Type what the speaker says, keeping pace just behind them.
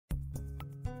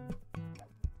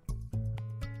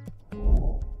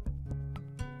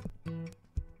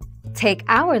Take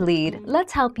our lead,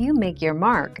 let's help you make your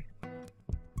mark.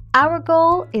 Our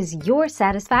goal is your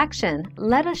satisfaction.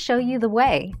 Let us show you the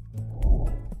way.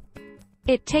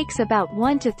 It takes about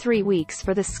 1 to 3 weeks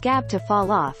for the scab to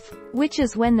fall off, which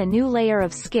is when the new layer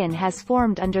of skin has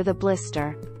formed under the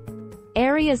blister.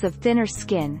 Areas of thinner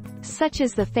skin, such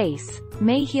as the face,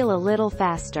 may heal a little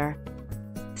faster.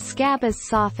 Scab is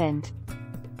softened.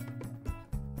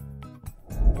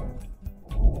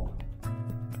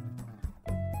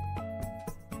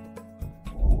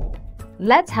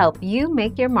 Let's help you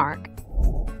make your mark.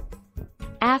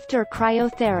 After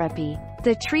cryotherapy,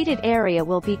 the treated area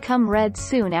will become red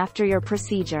soon after your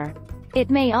procedure.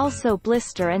 It may also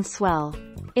blister and swell.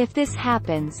 If this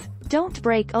happens, don't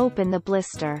break open the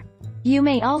blister. You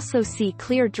may also see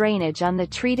clear drainage on the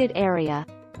treated area.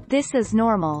 This is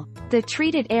normal. The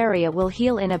treated area will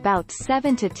heal in about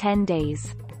 7 to 10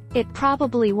 days. It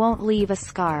probably won't leave a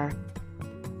scar.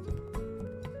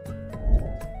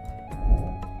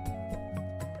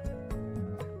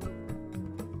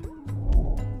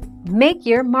 Make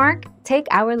your mark, take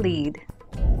our lead.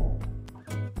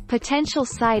 Potential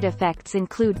side effects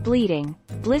include bleeding,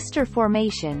 blister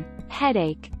formation,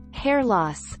 headache, hair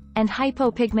loss, and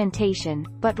hypopigmentation,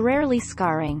 but rarely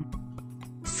scarring.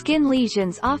 Skin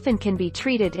lesions often can be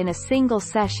treated in a single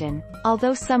session,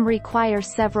 although some require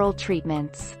several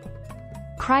treatments.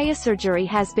 Cryosurgery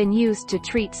has been used to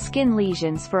treat skin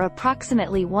lesions for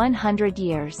approximately 100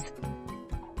 years.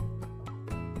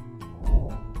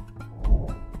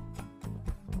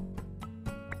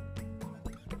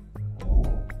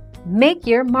 Make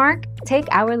your mark, take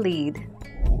our lead.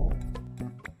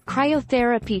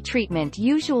 Cryotherapy treatment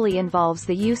usually involves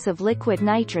the use of liquid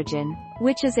nitrogen,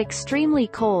 which is extremely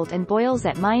cold and boils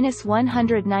at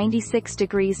 -196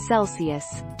 degrees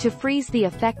Celsius, to freeze the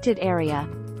affected area.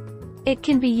 It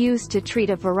can be used to treat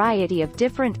a variety of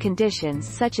different conditions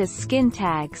such as skin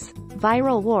tags,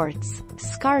 viral warts,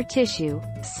 scar tissue,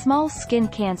 small skin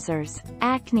cancers,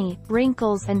 acne,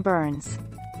 wrinkles and burns.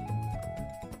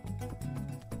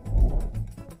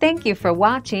 Thank you for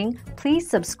watching. Please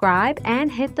subscribe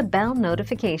and hit the bell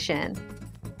notification.